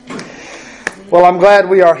Well, I'm glad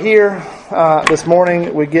we are here this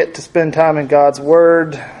morning. We get to spend time in God's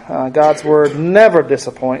Word. God's Word never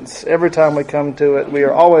disappoints. Every time we come to it, we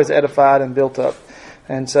are always edified and built up.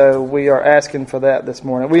 And so we are asking for that this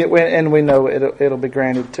morning. We know it'll be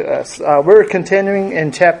granted to us. We're continuing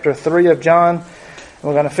in chapter 3 of John.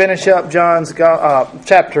 We're going to finish up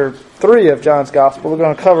chapter 3 of John's Gospel. We're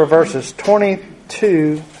going to cover verses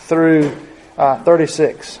 22 through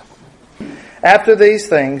 36. After these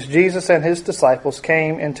things, Jesus and his disciples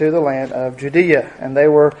came into the land of Judea,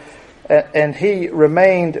 and he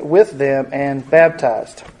remained with them and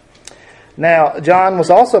baptized. Now, John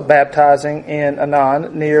was also baptizing in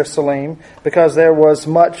Aenon near Salim, because there was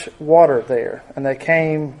much water there, and they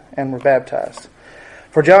came and were baptized.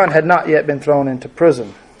 For John had not yet been thrown into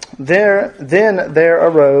prison. Then there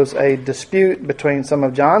arose a dispute between some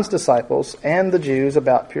of John's disciples and the Jews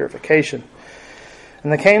about purification.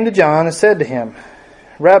 And they came to John and said to him,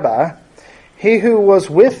 Rabbi, he who was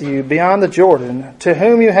with you beyond the Jordan, to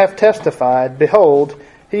whom you have testified, behold,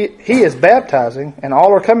 he is baptizing, and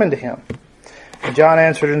all are coming to him. And John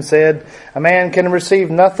answered and said, A man can receive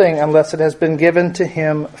nothing unless it has been given to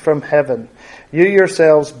him from heaven. You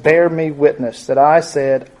yourselves bear me witness that I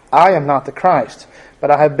said, I am not the Christ, but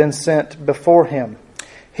I have been sent before him.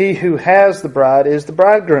 He who has the bride is the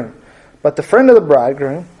bridegroom. But the friend of the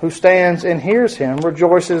bridegroom, who stands and hears him,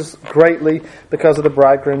 rejoices greatly because of the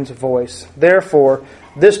bridegroom's voice. Therefore,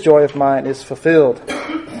 this joy of mine is fulfilled.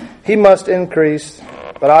 He must increase,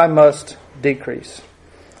 but I must decrease.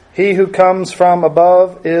 He who comes from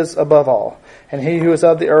above is above all, and he who is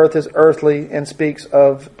of the earth is earthly and speaks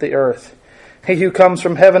of the earth. He who comes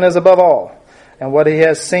from heaven is above all, and what he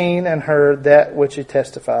has seen and heard, that which he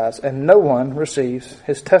testifies, and no one receives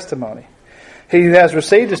his testimony. He who has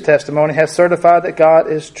received his testimony has certified that God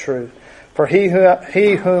is true. For he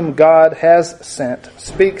whom God has sent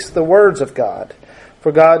speaks the words of God.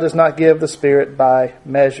 For God does not give the Spirit by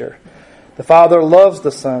measure. The Father loves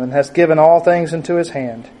the Son and has given all things into his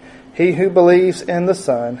hand. He who believes in the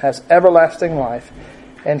Son has everlasting life,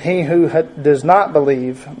 and he who does not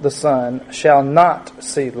believe the Son shall not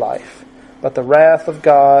see life, but the wrath of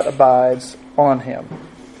God abides on him.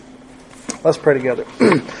 Let's pray together.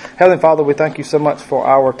 Heavenly Father, we thank you so much for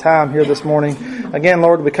our time here this morning. Again,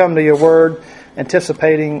 Lord, we come to your word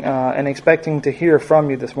anticipating and expecting to hear from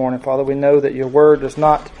you this morning. Father, we know that your word does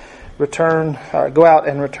not go out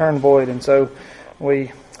and return void. And so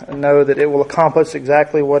we know that it will accomplish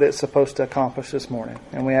exactly what it's supposed to accomplish this morning.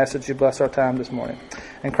 And we ask that you bless our time this morning.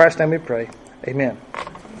 In Christ's name we pray. Amen.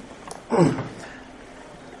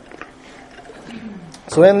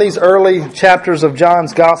 So in these early chapters of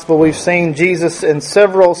John's Gospel, we've seen Jesus in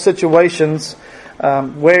several situations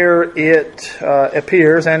where it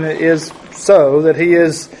appears, and it is so, that he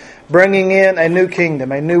is bringing in a new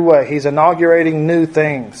kingdom, a new way. He's inaugurating new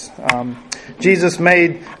things. Jesus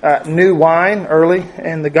made new wine early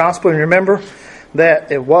in the Gospel, and remember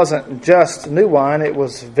that it wasn't just new wine, it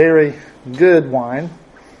was very good wine.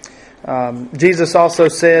 Jesus also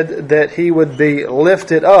said that he would be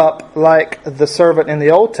lifted up like the servant in the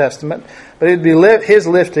Old Testament, but his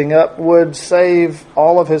lifting up would save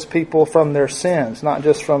all of his people from their sins, not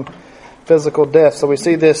just from physical death. So we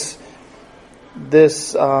see this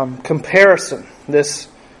comparison, this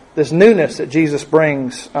newness that Jesus is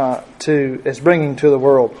bringing to the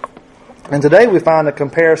world. And today we find a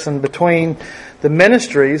comparison between the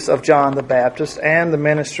ministries of John the Baptist and the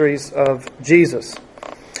ministries of Jesus.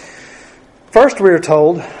 First, we are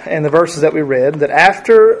told in the verses that we read that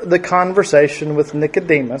after the conversation with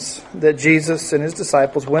Nicodemus, that Jesus and his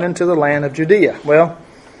disciples went into the land of Judea. Well,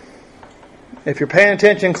 if you're paying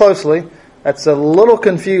attention closely, that's a little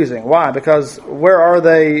confusing. Why? Because where are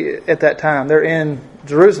they at that time? They're in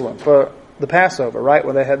Jerusalem for the Passover, right?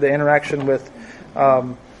 Where they had the interaction with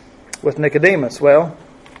Nicodemus. Well,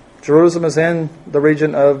 Jerusalem is in the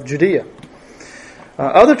region of Judea.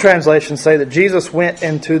 Other translations say that Jesus went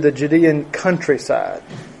into the Judean countryside.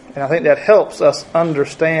 And I think that helps us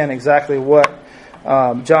understand exactly what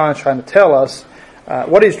John is trying to tell us.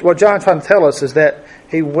 What John is trying to tell us is that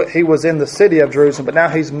he was in the city of Jerusalem, but now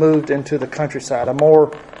he's moved into the countryside, a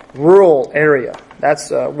more rural area. That's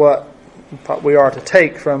what we are to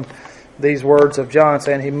take from these words of John,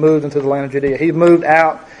 saying he moved into the land of Judea. He moved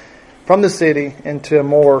out from the city into a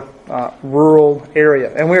more rural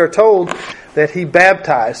area. And we are told that he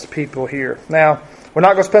baptized people here. Now, we're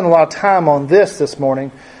not going to spend a lot of time on this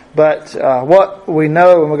morning, but what we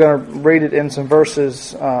know, and we're going to read it in some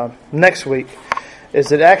verses next week, is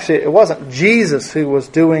that actually it wasn't Jesus who was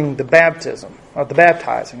doing the baptism, or the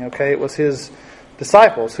baptizing, okay? It was his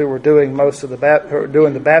disciples who were doing most of the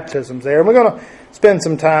baptisms there. And we're going to spend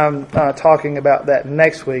some time talking about that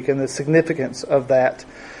next week and the significance of that.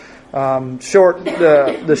 The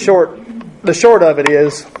short of it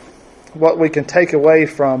is what we can take away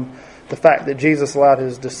from the fact that Jesus allowed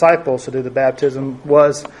his disciples to do the baptism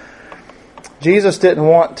was Jesus didn't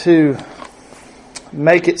want to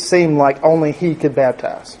make it seem like only he could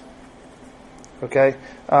baptize. Okay?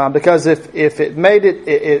 Because if it made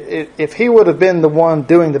if he would have been the one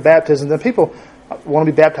doing the baptism, then people want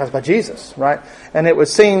to be baptized by Jesus, right? And it would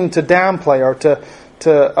seem to downplay or to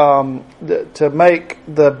make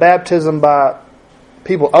the baptism by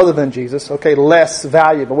people other than Jesus, okay, less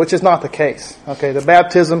valuable, which is not the case. Okay, the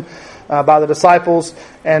baptism by the disciples,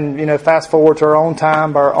 and fast forward to our own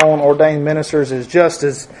time by our own ordained ministers, is just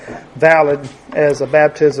as valid as a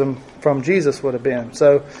baptism from Jesus would have been.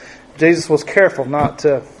 So Jesus was careful not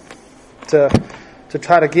to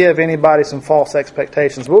try to give anybody some false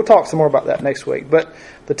expectations. We'll talk some more about that next week. But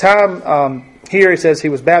the time here he says he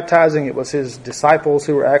was baptizing, it was his disciples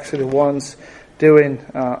who were actually the ones doing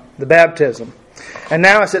the baptism. And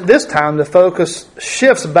now it's at this time the focus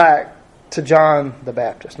shifts back to John the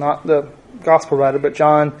Baptist, not the gospel writer, but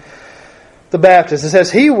John the Baptist. It says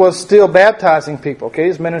he was still baptizing people. Okay,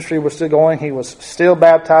 his ministry was still going. He was still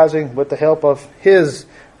baptizing with the help of his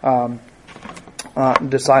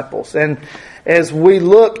disciples. And as we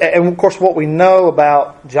look at, and of course what we know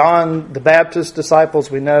about John the Baptist's disciples,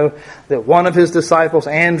 we know that one of his disciples,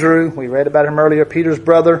 Andrew, we read about him earlier, Peter's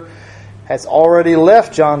brother, has already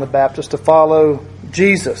left John the Baptist to follow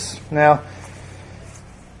Jesus. Now,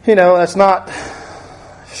 that's not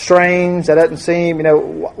strange. That doesn't seem,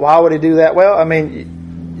 why would he do that? Well,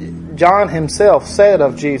 John himself said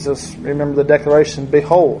of Jesus, remember the declaration,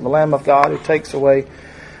 "Behold, the Lamb of God who takes away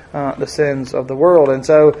the sins of the world." And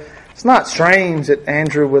so it's not strange that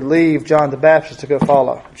Andrew would leave John the Baptist to go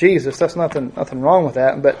follow Jesus. That's nothing wrong with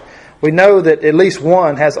that. But we know that at least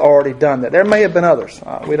one has already done that. There may have been others.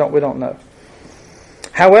 We don't know.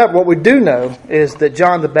 However, what we do know is that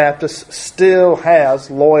John the Baptist still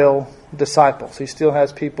has loyal disciples. He still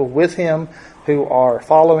has people with him who are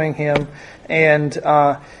following him. And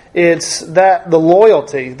it's that the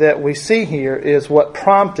loyalty that we see here is what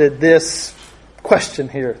prompted this question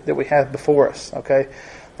here that we have before us. Okay,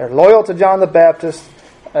 they're loyal to John the Baptist,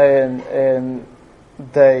 and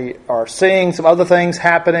they are seeing some other things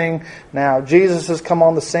happening. Now Jesus has come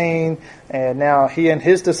on the scene, and now he and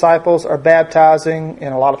his disciples are baptizing,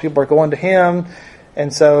 and a lot of people are going to him.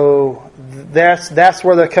 And so that's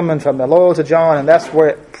where they're coming from. They're loyal to John, and that's where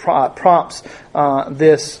it prompts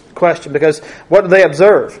this question. Because what do they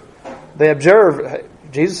observe? They observe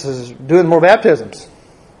Jesus is doing more baptisms.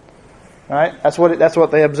 Right? That's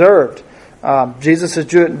what they observed. Jesus is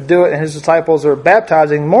doing it, and his disciples are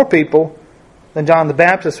baptizing more people than John the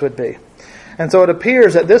Baptist would be. And so it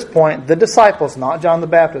appears at this point, the disciples, not John the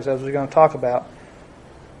Baptist, as we're going to talk about,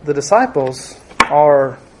 the disciples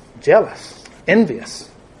are jealous, envious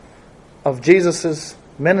of Jesus'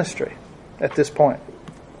 ministry at this point.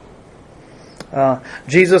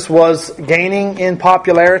 Jesus was gaining in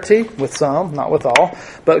popularity with some, not with all,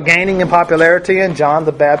 but gaining in popularity, and John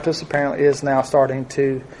the Baptist apparently is now starting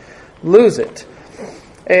to lose it.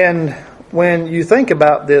 And when you think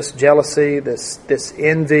about this jealousy, this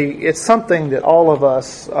envy, it's something that all of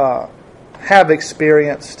us have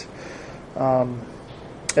experienced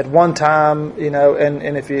at one time,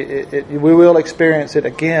 and if we will experience it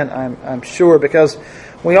again, I'm sure, because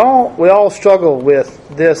we all struggle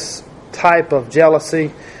with this type of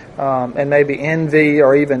jealousy and maybe envy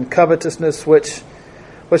or even covetousness, which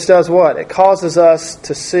does what? It causes us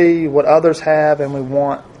to see what others have, and we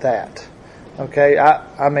want that. Okay,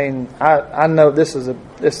 I know this is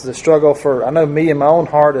a struggle for, I know me in my own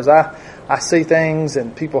heart, as I see things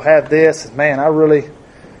and people have this, and man, I really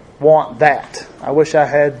want that. I wish I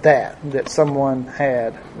had that someone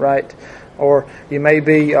had, right? Or you may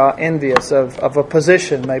be envious of a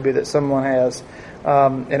position maybe that someone has.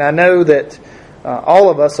 And I know that all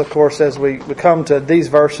of us, of course, as we come to these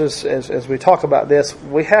verses, as we talk about this,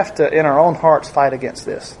 we have to, in our own hearts, fight against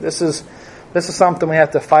this. This is something we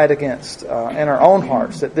have to fight against in our own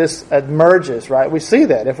hearts, that this emerges, right? We see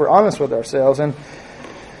that if we're honest with ourselves. And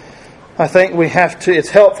I think it's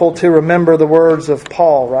helpful to remember the words of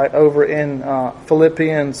Paul, right, over in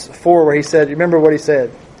Philippians 4, where he said, you remember what he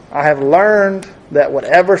said? I have learned that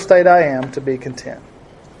whatever state I am, to be content.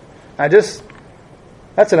 That's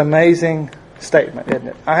an amazing statement, isn't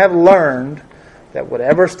it? I have learned that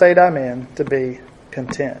whatever state I'm in, to be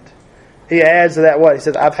content. He adds to that what? He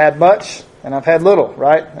says, I've had much and I've had little,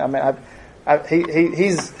 right?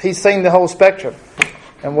 He's seen the whole spectrum.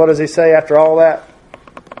 And what does he say after all that?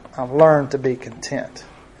 I've learned to be content.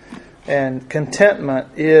 And contentment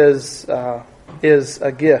is a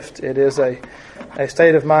gift. It is a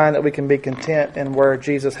state of mind that we can be content in where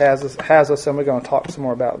Jesus has us, and we're going to talk some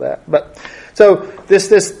more about that. But so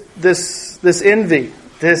this envy,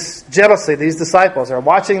 this jealousy, these disciples are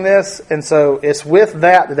watching this, and so it's with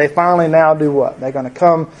that they finally now do what? They're going to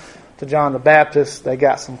come to John the Baptist. They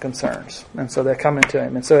got some concerns, and so they're coming to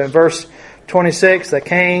him. And so in verse 26, they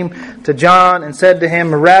came to John and said to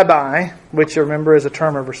him, Rabbi, which you remember is a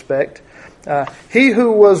term of respect, he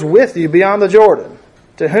who was with you beyond the Jordan,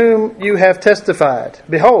 to whom you have testified,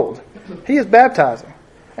 behold, he is baptizing,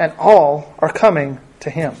 and all are coming to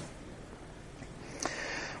him.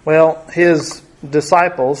 Well, his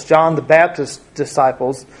disciples, John the Baptist's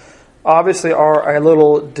disciples, obviously are a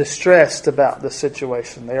little distressed about the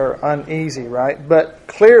situation. They are uneasy, right? But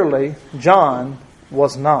clearly, John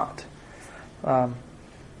was not.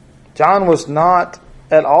 John was not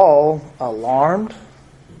at all alarmed,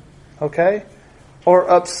 okay, or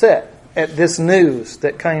upset at this news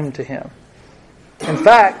that came to him. In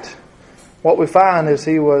fact, what we find is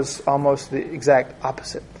he was almost the exact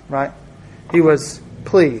opposite, right? He was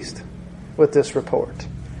pleased with this report.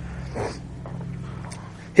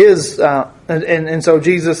 So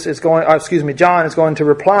Jesus is John is going to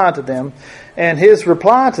reply to them, and his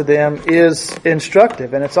reply to them is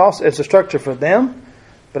instructive, and it's instructive for them,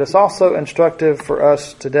 but it's also instructive for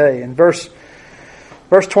us today. In verse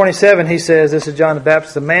 27, he says, this is John the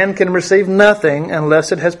Baptist, a man can receive nothing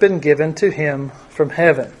unless it has been given to him from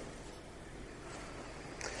heaven.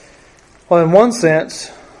 Well, in one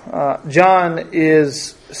sense, John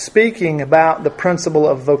is speaking about the principle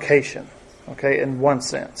of vocation. Okay, in one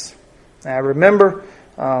sense. Now remember,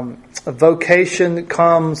 vocation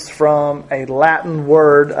comes from a Latin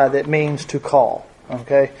word that means to call.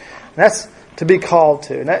 Okay, and that's to be called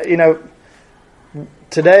to. And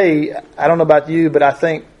today, I don't know about you, but I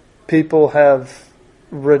think people have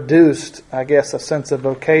reduced, I guess, a sense of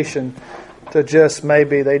vocation to just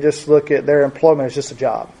maybe they just look at their employment as just a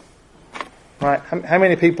job. Right? How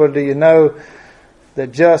many people do you know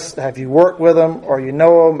that just, have you worked with them or you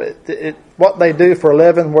know them, what they do for a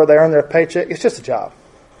living, where they earn their paycheck, it's just a job.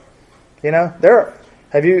 You know,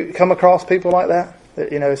 have you come across people like that?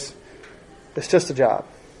 You know, it's just a job.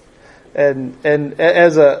 And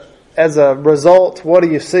as a result, what do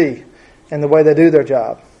you see in the way they do their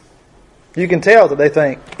job? You can tell that they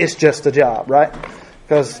think it's just a job, right?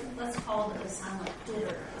 Because let's call it a silent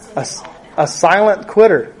quitter. A silent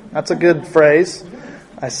quitter. That's a good phrase.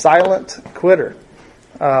 A silent quitter.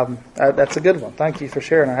 That's a good one. Thank you for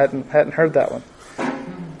sharing. I hadn't heard that one.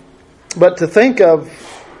 But to think of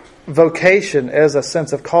vocation as a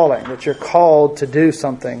sense of calling, that you're called to do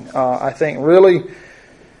something, I think really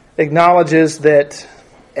acknowledges that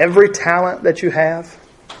every talent that you have,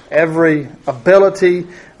 every ability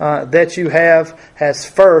that you have, has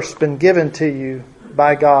first been given to you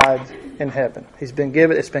by God in heaven. It's been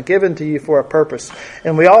given to you for a purpose,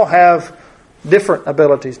 and we all have different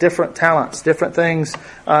abilities, different talents, different things.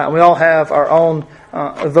 We all have our own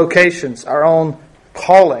vocations, our own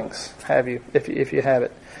callings. If you have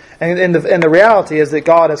it, and the reality is that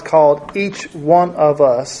God has called each one of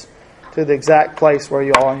us to the exact place where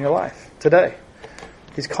you are in your life today.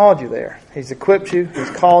 He's called you there. He's equipped you.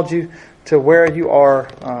 He's called you to where you are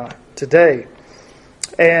today.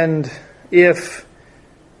 And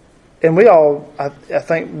we all, I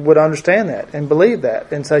think, would understand that and believe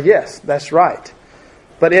that and say, yes, that's right.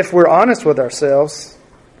 But if we're honest with ourselves,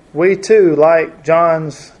 we too, like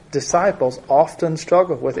John's disciples, often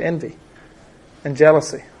struggle with envy and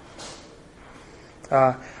jealousy.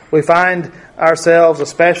 We find ourselves,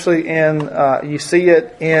 especially you see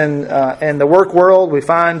it in the work world, we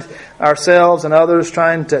find ourselves and others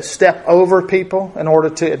trying to step over people in order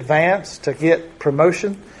to advance, to get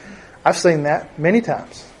promotion. I've seen that many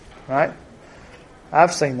times. Right?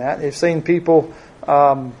 I've seen that. I've seen people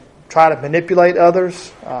try to manipulate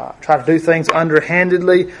others, try to do things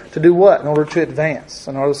underhandedly to do what? In order to advance.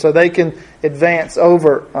 So they can advance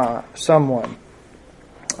over someone.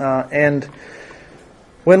 And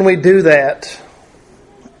when we do that,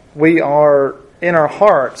 we are, in our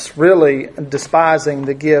hearts, really despising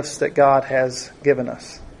the gifts that God has given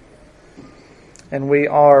us. And we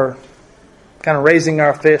are kind of raising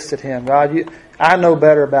our fist at Him. God, I know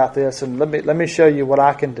better about this, and let me show you what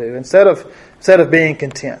I can do. Instead of being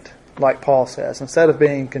content, like Paul says, instead of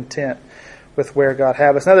being content with where God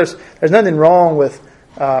has us. Now, there's nothing wrong with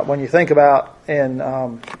when you think about in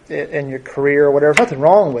your career or whatever. There's nothing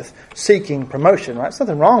wrong with seeking promotion, right? There's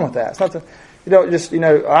nothing wrong with that. It's nothing. You don't just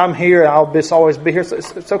I'm here and I'll just always be here. So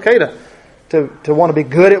it's okay to want to be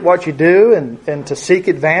good at what you do and to seek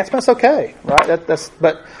advancement. It's okay, right?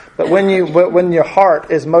 But when your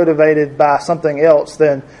heart is motivated by something else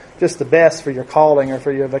than just the best for your calling or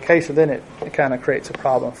for your vocation, then it kind of creates a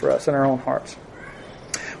problem for us in our own hearts.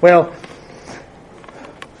 Well,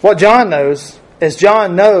 what John knows is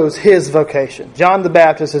John knows his vocation. John the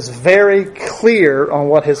Baptist is very clear on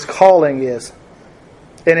what his calling is.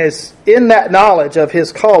 And it's in that knowledge of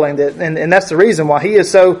his calling, and that's the reason why he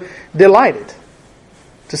is so delighted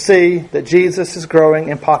to see that Jesus is growing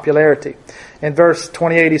in popularity. In verse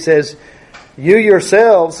 28 he says, "You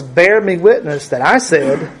yourselves bear me witness that I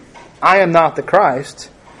said, I am not the Christ,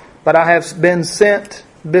 but I have been sent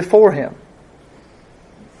before him."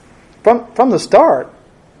 From the start,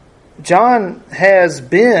 John has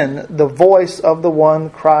been the voice of the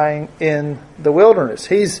one crying in the wilderness.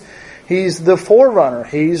 He's the forerunner.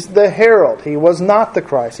 He's the herald. He was not the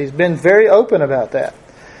Christ. He's been very open about that.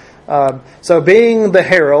 So being the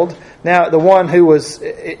herald, now the one who was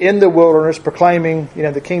in the wilderness proclaiming,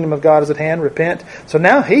 the kingdom of God is at hand, repent. So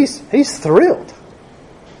now he's thrilled.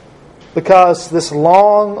 Because this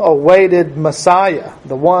long-awaited Messiah,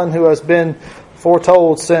 the one who has been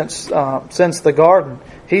foretold since the garden,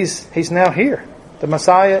 he's now here. The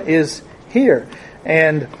Messiah is here.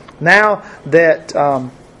 And now that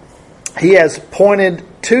he has pointed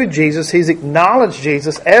to Jesus, he's acknowledged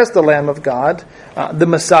Jesus as the Lamb of God, the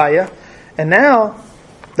Messiah. And now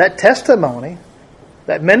that testimony,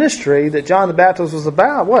 that ministry that John the Baptist was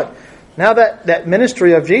about, what? Now that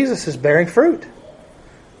ministry of Jesus is bearing fruit.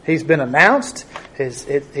 He's been announced.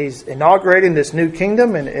 He's inaugurating this new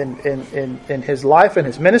kingdom in his life and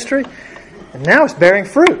his ministry. And now it's bearing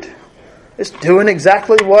fruit. It's doing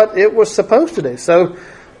exactly what it was supposed to do. So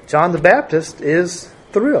John the Baptist is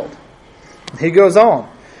thrilled. He goes on.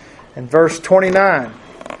 In verse 29,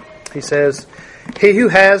 he says, "He who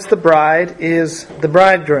has the bride is the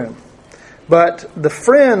bridegroom. But the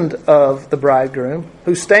friend of the bridegroom,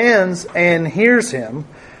 who stands and hears him,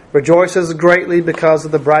 rejoices greatly because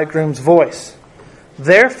of the bridegroom's voice.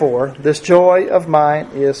 Therefore, this joy of mine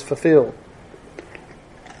is fulfilled."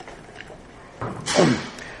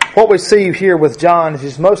 What we see here with John is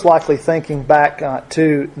he's most likely thinking back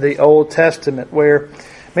to the Old Testament, where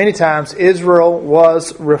many times Israel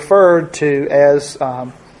was referred to as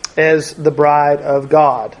the bride of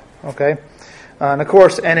God. Okay, and of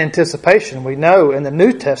course, in anticipation, we know in the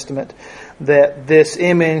New Testament that this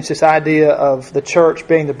image, this idea of the church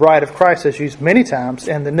being the bride of Christ, is used many times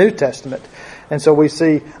in the New Testament. And so we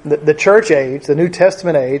see the church age, the New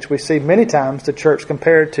Testament age, we see many times the church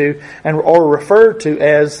compared to or referred to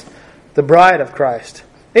as the bride of Christ.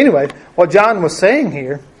 Anyway, what John was saying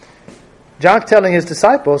here, John's telling his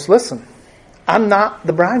disciples, listen, I'm not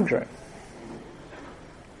the bridegroom.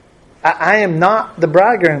 I am not the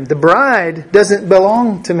bridegroom. The bride doesn't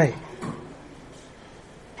belong to me.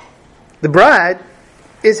 The bride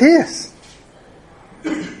is his.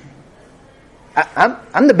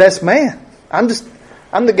 I'm the best man. I'm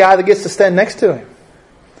the guy that gets to stand next to him.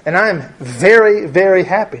 And I am very, very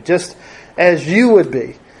happy, just as you would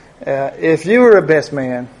be if you were a best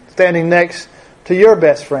man standing next to your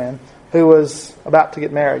best friend who was about to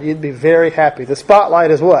get married. You'd be very happy. The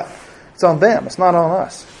spotlight is what? It's on them. It's not on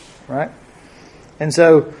us, right? And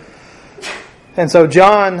so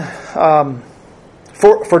John,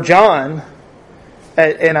 for John,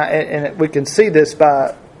 and we can see this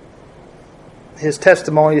by his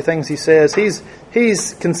testimony, the things he says.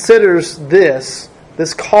 He's considers this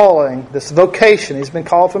calling, this vocation, he's been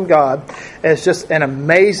called from God, as just an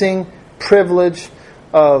amazing privilege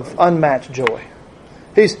of unmatched joy.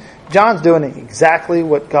 John's doing exactly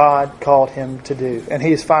what God called him to do, and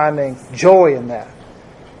he's finding joy in that.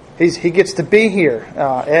 He gets to be here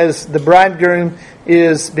as the bridegroom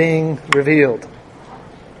is being revealed.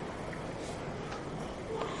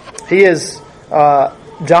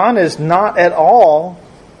 John is not at all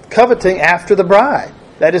coveting after the bride.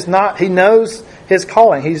 That is not. He knows his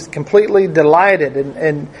calling. He's completely delighted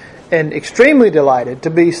and extremely delighted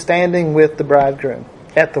to be standing with the bridegroom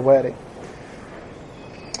at the wedding.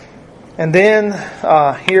 And then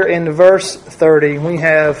here in verse 30, we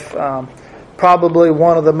have probably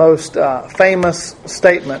one of the most famous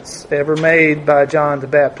statements ever made by John the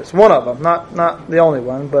Baptist. One of them, not the only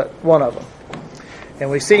one, but one of them.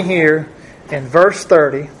 And we see here in verse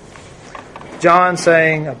 30, John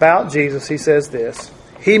saying about Jesus, he says this,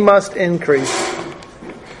 "He must increase,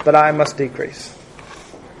 but I must decrease."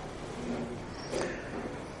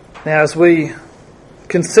 Now, as we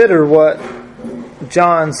consider what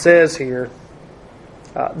John says here,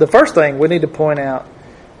 the first thing we need to point out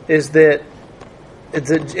is that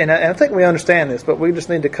and I think we understand this, but we just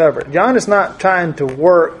need to cover it. John is not trying to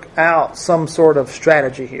work out some sort of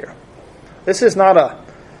strategy here. This is not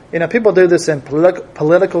people do this in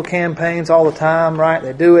political campaigns all the time, right?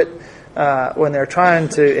 They do it when they're trying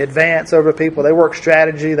to advance over people. They work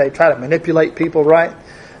strategy. They try to manipulate people, right?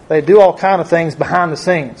 They do all kind of things behind the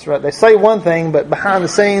scenes, right? They say one thing, but behind the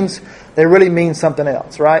scenes, they really mean something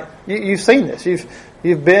else, right? You've seen this.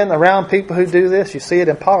 You've been around people who do this. You see it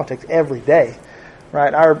in politics every day,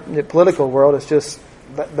 right? Our political world is just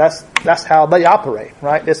that's how they operate,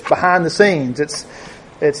 right? It's behind the scenes. It's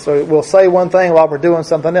we'll say one thing while we're doing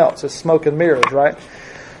something else. It's smoke and mirrors, right?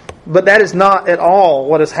 But that is not at all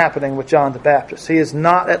what is happening with John the Baptist. He is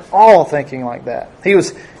not at all thinking like that. He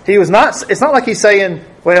was not. It's not like he's saying,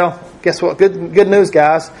 "Well, guess what? Good news,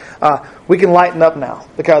 guys. We can lighten up now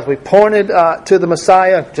because we pointed to the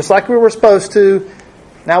Messiah just like we were supposed to.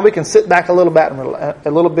 Now we can sit back a little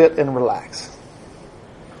bit and relax."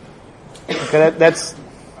 Okay, that's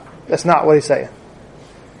not what he's saying.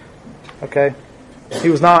 Okay, he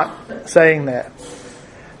was not saying that.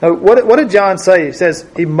 Now, what did John say? He says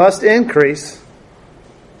he must increase.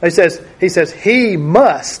 He says he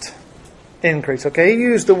must increase. Okay, he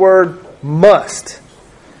used the word must.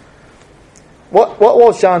 What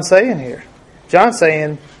was John saying here? John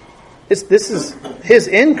saying this is his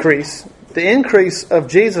increase. The increase of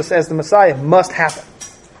Jesus as the Messiah must happen.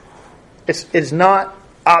 It's not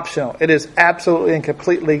optional. It is absolutely and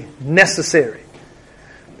completely necessary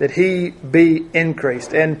that he be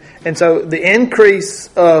increased. And so the increase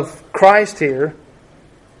of Christ here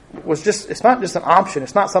it's not just an option.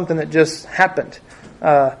 It's not something that just happened.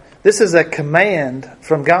 This is a command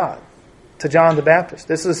from God to John the Baptist.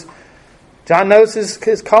 John knows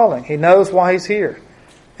his calling. He knows why he's here.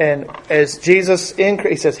 And as Jesus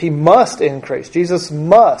increases, he says he must increase. Jesus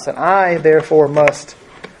must, and I therefore must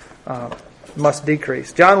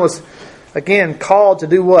decrease. John was, again, called to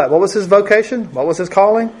do what? What was his vocation? What was his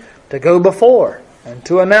calling? To go before and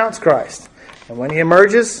to announce Christ. And when he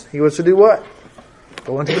emerges, he was to do what?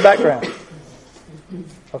 Go into the background.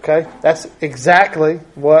 Okay? That's exactly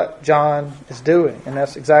what John is doing. And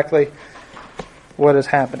that's exactly what is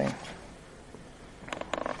happening.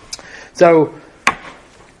 So,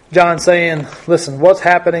 John's saying, listen, what's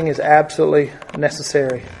happening is absolutely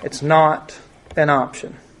necessary. It's not an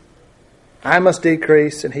option. I must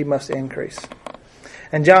decrease and he must increase.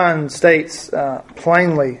 And John states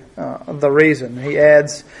plainly the reason. He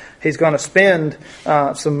adds he's going to spend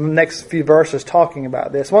some next few verses talking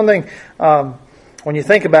about this. One thing, when you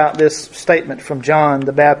think about this statement from John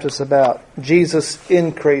the Baptist about Jesus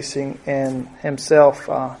increasing and himself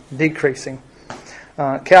decreasing,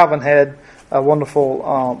 Calvin had a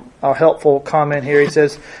wonderful, helpful comment here. He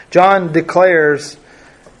says, John declares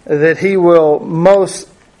that he will most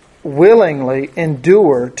willingly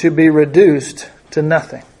endure to be reduced to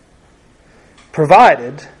nothing,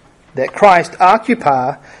 provided that Christ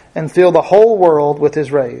occupy and fill the whole world with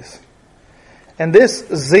his rays. And this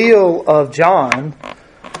zeal of John,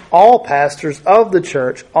 all pastors of the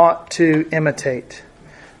church ought to imitate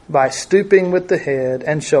by stooping with the head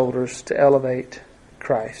and shoulders to elevate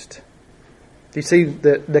Christ. Do you see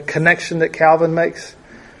the connection that Calvin makes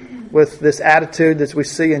with this attitude that we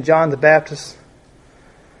see in John the Baptist?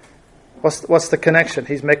 What's the connection?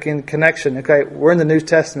 He's making the connection. Okay, we're in the New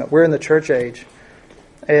Testament. We're in the church age.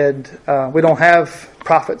 And we don't have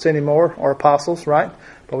prophets anymore or apostles, right?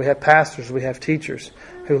 But we have pastors, we have teachers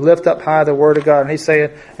who lift up high the Word of God. And he's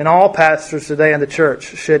saying, and all pastors today in the church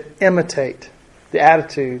should imitate the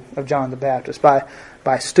attitude of John the Baptist by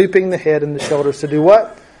stooping the head and the shoulders to do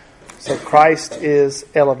what? So Christ is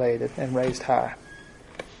elevated and raised high.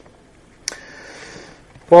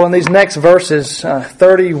 Well, in these next verses,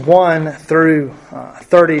 31 through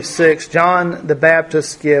 36, John the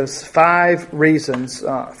Baptist gives 5 reasons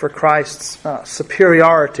for Christ's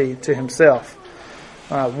superiority to himself.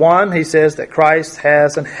 1, he says that Christ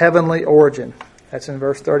has an heavenly origin. That's in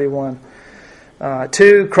verse 31.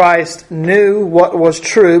 2, Christ knew what was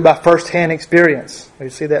true by first-hand experience. We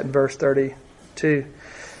see that in verse 32.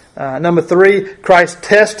 Number 3, Christ's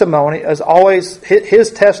testimony is always,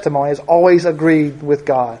 his testimony is always agreed with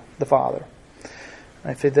God the Father.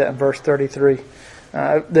 I see that in verse 33.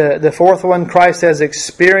 The 4th one, Christ has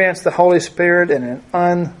experienced the Holy Spirit in an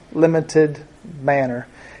unlimited manner.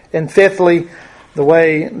 And 5thly, the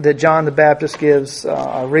way that John the Baptist gives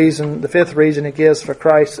a reason, the 5th reason he gives for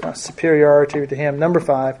Christ's superiority to him. Number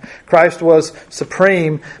 5, Christ was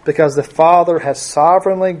supreme because the Father has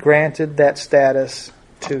sovereignly granted that status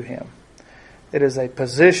to him. It is a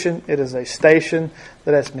position, it is a station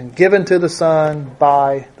that has been given to the Son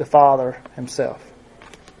by the Father himself.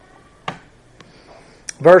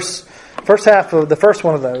 First half of the first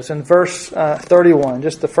one of those, in verse 31,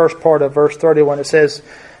 just the first part of verse 31, it says,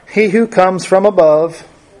 "He who comes from above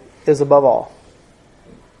is above all."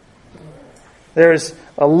 There's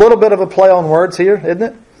a little bit of a play on words here, isn't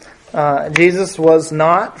it? Jesus was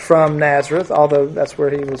not from Nazareth, although that's where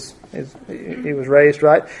he was raised,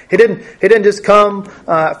 right? He didn't just come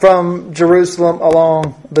from Jerusalem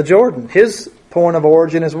along the Jordan. His point of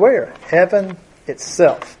origin is where? Heaven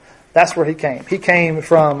itself. That's where he came. He came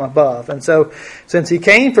from above. And so, since he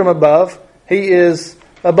came from above, he is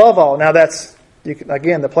above all. Now that's,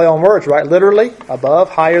 again, the play on words, right? Literally, above,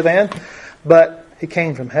 higher than. But he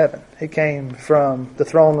came from heaven. He came from the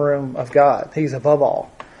throne room of God. He's above all.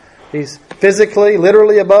 He's physically,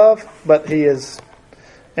 literally above, but he is,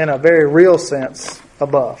 in a very real sense,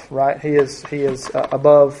 above, right? He is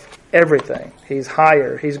above everything. He's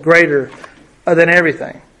higher. He's greater than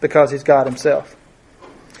everything because he's God himself.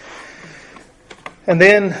 And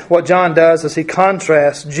then what John does is he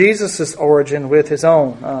contrasts Jesus' origin with his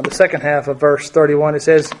own. The second half of verse 31, it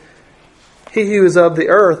says, "He who is of the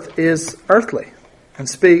earth is earthly, and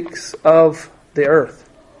speaks of the earth."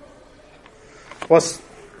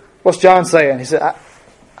 What's John saying? He said,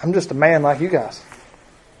 I'm just a man like you guys.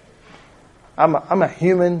 I'm a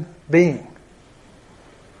human being,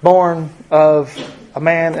 born of a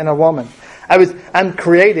man and a woman. I'm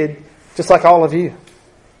created just like all of you.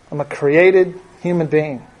 I'm a created human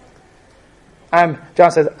being.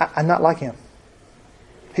 John says, I'm not like him.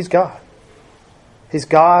 He's God. He's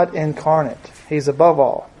God incarnate. He's above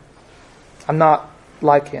all. I'm not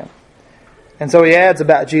like him. And so he adds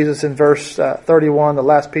about Jesus in verse 31, the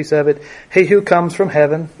last piece of it, "He who comes from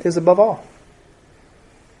heaven is above all."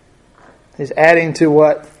 He's adding to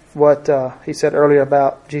what he said earlier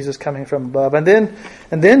about Jesus coming from above. And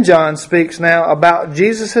then John speaks now about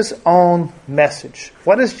Jesus' own message.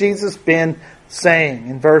 What has Jesus been saying?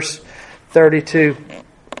 In verse 32,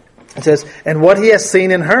 it says, "And what he has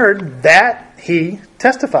seen and heard, that he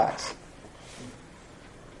testifies."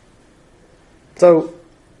 So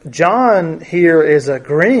John here is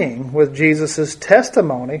agreeing with Jesus'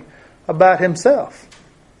 testimony about himself.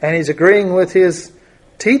 And he's agreeing with his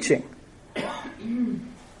teaching. It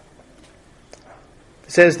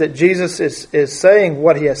says that Jesus is saying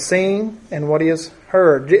what he has seen and what he has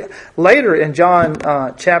heard. Later in John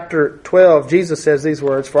chapter 12, Jesus says these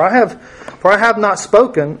words, For I have not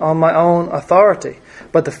spoken on my own authority,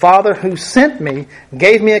 but the Father who sent me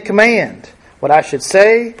gave me a command, what I should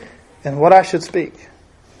say and what I should speak."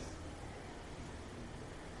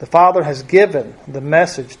 The Father has given the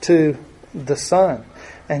message to the Son.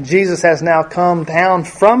 And Jesus has now come down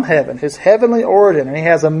from heaven, his heavenly origin, and he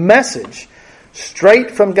has a message straight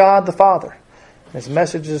from God the Father. His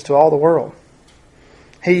message is to all the world.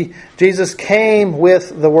 Jesus came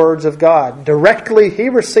with the words of God. Directly, he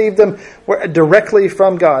received them directly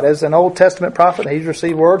from God. As an Old Testament prophet, he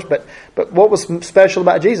received words, but what was special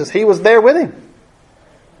about Jesus? He was there with him.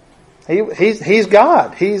 He's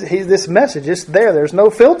God. He's this message. It's there. There's no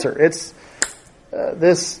filter. It's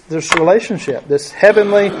this relationship, this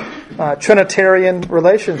heavenly Trinitarian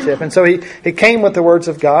relationship. And so he came with the words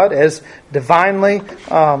of God as divinely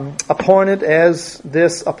appointed as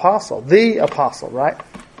this apostle, the apostle, right?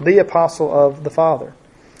 The apostle of the Father.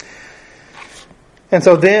 And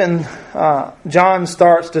so then John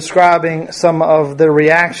starts describing some of the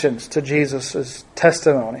reactions to Jesus'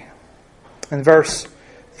 testimony. In verse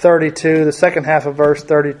 32, the second half of verse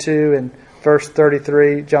 32 and verse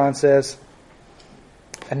 33, John says,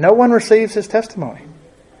 "And no one receives his testimony.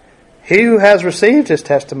 He who has received his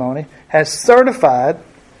testimony has certified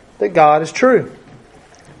that God is true."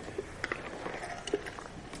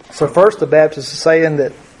 So first the Baptist is saying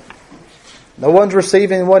that no one's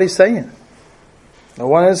receiving what he's saying. No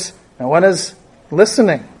one is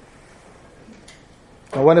listening.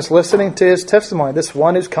 No one is listening to his testimony. This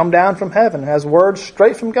one who's come down from heaven has words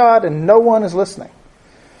straight from God, and no one is listening.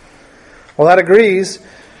 Well, that agrees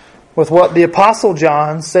with what the Apostle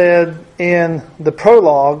John said in the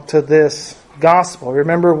prologue to this gospel.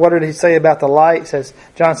 Remember, what did he say about the light?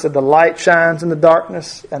 John said, "The light shines in the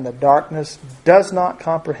darkness, and the darkness does not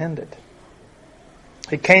comprehend it."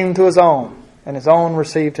 He came to his own, and his own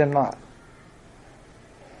received him not.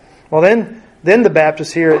 Well, then the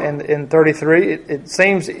Baptist here in 33, it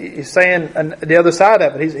seems he's saying the other side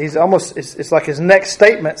of it. He's almost, it's like his next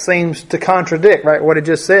statement seems to contradict, right, what he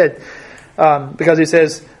just said. Because he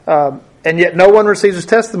says, "And yet no one receives his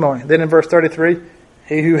testimony." Then in verse 33,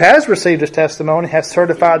 "He who has received his testimony has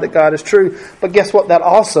certified that God is true." But guess what? That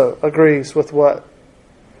also agrees with what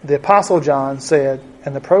the Apostle John said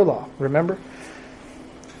in the prologue. Remember?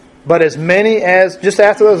 But as many as, just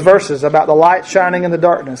after those verses about the light shining in the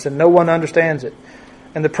darkness and no one understands it,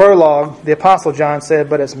 in the prologue, the Apostle John said,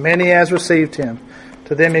 but as many as received him,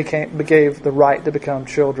 to them he gave the right to become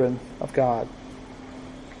children of God.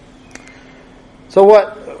 So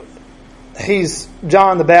what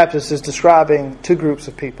John the Baptist is describing two groups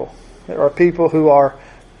of people. There are people who are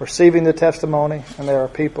receiving the testimony, and there are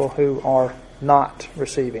people who are not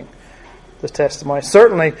receiving the testimony.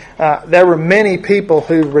 Certainly, there were many people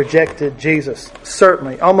who rejected Jesus.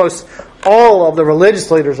 Certainly. Almost all of the religious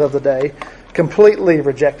leaders of the day completely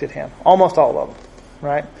rejected him. Almost all of them.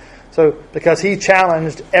 Right? So, because he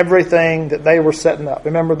challenged everything that they were setting up.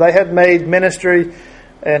 Remember, they had made ministry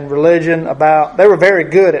and religion about... They were very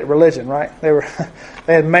good at religion, right? They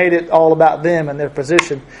had made it all about them and their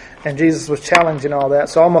position. And Jesus was challenging all that.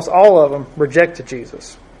 So almost all of them rejected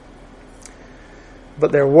Jesus.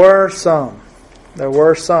 But there were some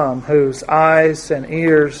whose eyes and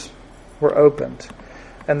ears were opened.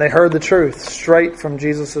 And they heard the truth straight from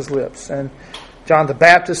Jesus' lips. And John the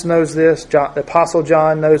Baptist knows this. The Apostle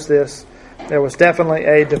John knows this. There was definitely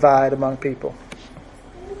a divide among people.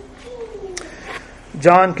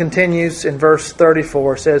 John continues in verse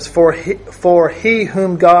 34, says, For he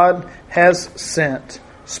whom God has sent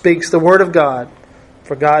speaks the word of God,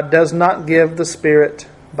 for God does not give the Spirit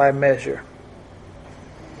by measure.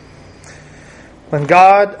 When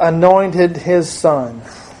God anointed His Son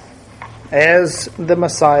as the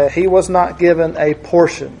Messiah, He was not given a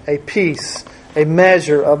portion, a piece, a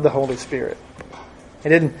measure of the Holy Spirit. He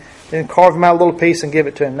didn't carve Him out a little piece and give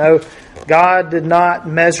it to Him. No, God did not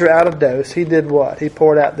measure out a dose. He did what? He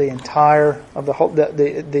poured out the entire of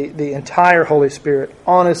the entire Holy Spirit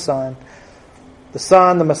on His Son. The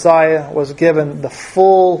Son, the Messiah, was given the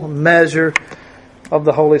full measure of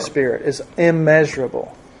the Holy Spirit. It's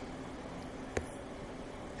immeasurable.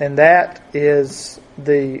 And that is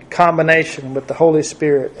the combination with the Holy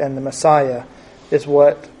Spirit and the Messiah is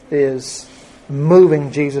what is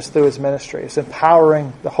moving Jesus through His ministry. It's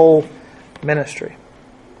empowering the whole ministry.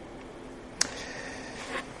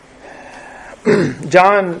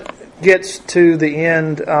 John gets to the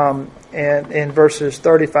end and in verses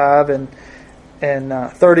 35 and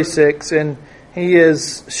 36, and he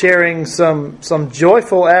is sharing some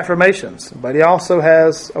joyful affirmations, but he also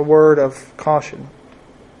has a word of caution.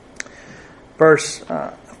 Verse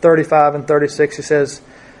 35 and 36, he says,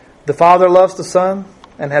 The Father loves the Son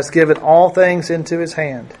and has given all things into His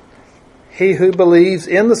hand. He who believes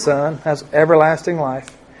in the Son has everlasting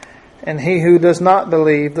life, and he who does not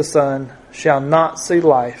believe the Son shall not see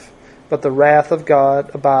life, but the wrath of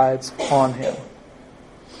God abides on him.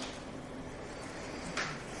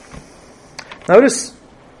 Notice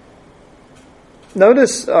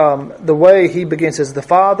the way he begins. Says, the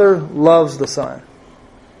Father loves the Son.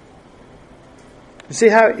 You see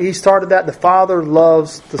how he started that? The Father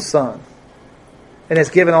loves the Son and has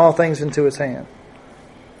given all things into His hand.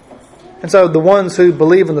 And so the ones who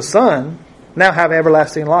believe in the Son now have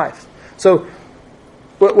everlasting life. So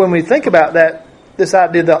when we think about that, this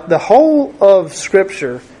idea, the whole of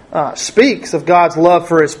Scripture speaks of God's love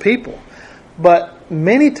for His people. But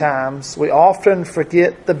many times we often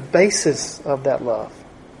forget the basis of that love.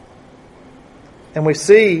 And we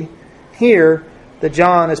see here that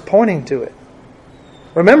John is pointing to it.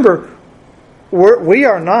 Remember, we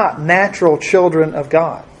are not natural children of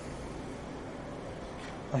God.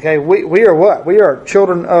 Okay, we are what? We are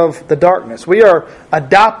children of the darkness. We are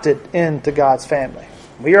adopted into God's family.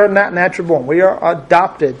 We are not natural born. We are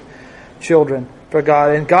adopted children for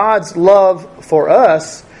God. And God's love for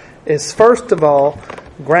us is first of all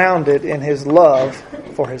grounded in His love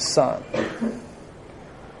for His Son.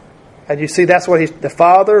 And you see that's what the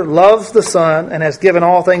Father loves the Son and has given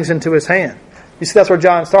all things into His hand. You see that's where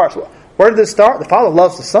John starts. Where did this start? The Father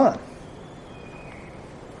loves the Son.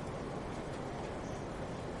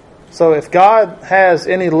 So if God has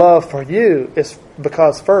any love for you, it's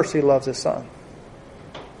because first He loves His Son.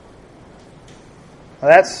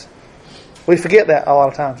 Now we forget that a lot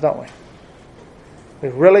of times, don't we? We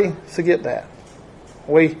really forget that.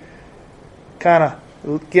 We kind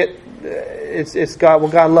of get, it's God, well,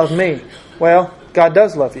 God loved me. Well, God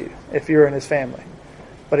does love you if you're in His family.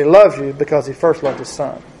 But He loves you because He first loved His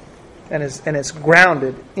Son. And it's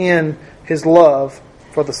grounded in His love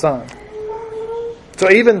for the Son. So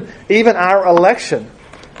even our election,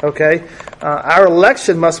 okay, our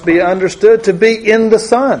election must be understood to be in the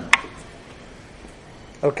Son.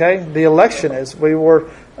 Okay, the election is we were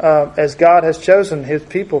as God has chosen His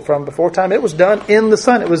people from before time. It was done in the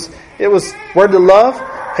Son. It was where to love.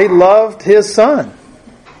 He loved His Son.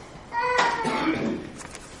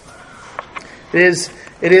 It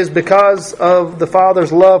It is because of the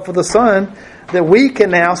Father's love for the Son that we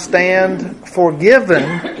can now stand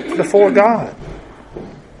forgiven before God.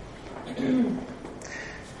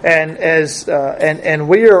 And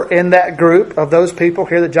we are in that group of those people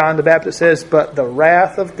here that John the Baptist says, but the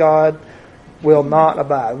wrath of God will not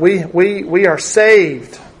abide. We are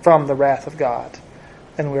saved from the wrath of God.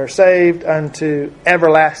 And we are saved unto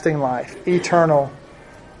everlasting life, eternal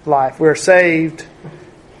life. We are saved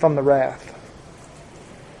from the wrath.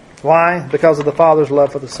 Why? Because of the Father's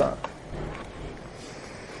love for the Son.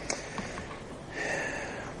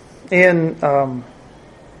 In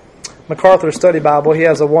MacArthur's Study Bible, he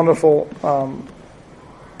has a wonderful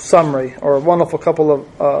summary, or a wonderful couple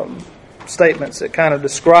of statements that kind of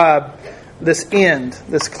describe this end,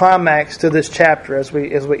 this climax to this chapter as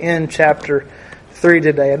we end chapter 3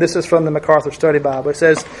 today. And this is from the MacArthur Study Bible. It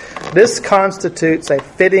says, "This constitutes a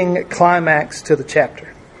fitting climax to the chapter.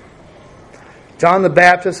 John the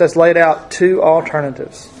Baptist has laid out two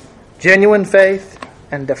alternatives, genuine faith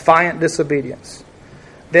and defiant disobedience,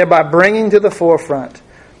 thereby bringing to the forefront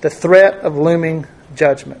the threat of looming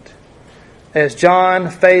judgment. As John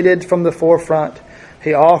faded from the forefront,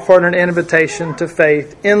 he offered an invitation to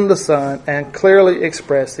faith in the Son and clearly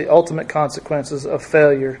expressed the ultimate consequences of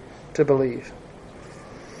failure to believe."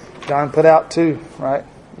 John put out two, right?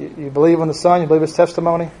 You believe in the Son, you believe His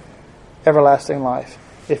testimony, everlasting life.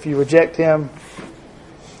 If you reject Him,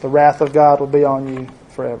 the wrath of God will be on you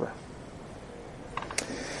forever.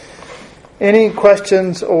 Any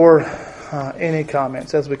questions or any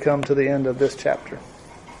comments as we come to the end of this chapter?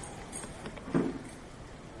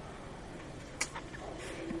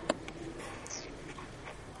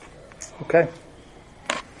 Okay.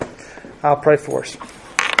 I'll pray for us.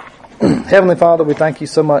 Heavenly Father, we thank You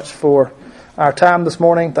so much for our time this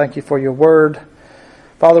morning. Thank You for Your word.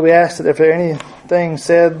 Father, we ask that if there anything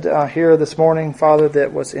said here this morning, Father,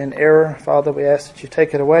 that was in error, Father, we ask that You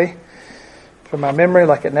take it away from our memory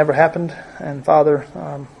like it never happened. And Father,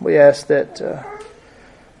 we ask that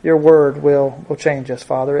Your word will change us,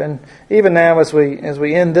 Father. And even now as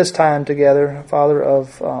we end this time together, Father,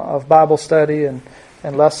 of Bible study and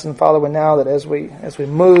lesson, Father, we know that as we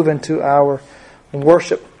move into our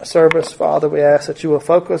worship service, Father, we ask that You will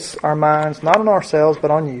focus our minds not on ourselves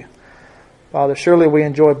but on You. Father, surely we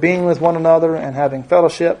enjoy being with one another and having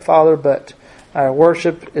fellowship, Father, but our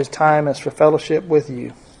worship is for fellowship with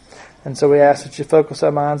You. And so we ask that You focus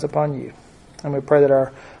our minds upon You. And we pray that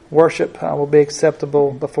our worship will be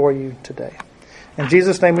acceptable before You today. In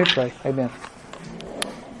Jesus' name we pray. Amen.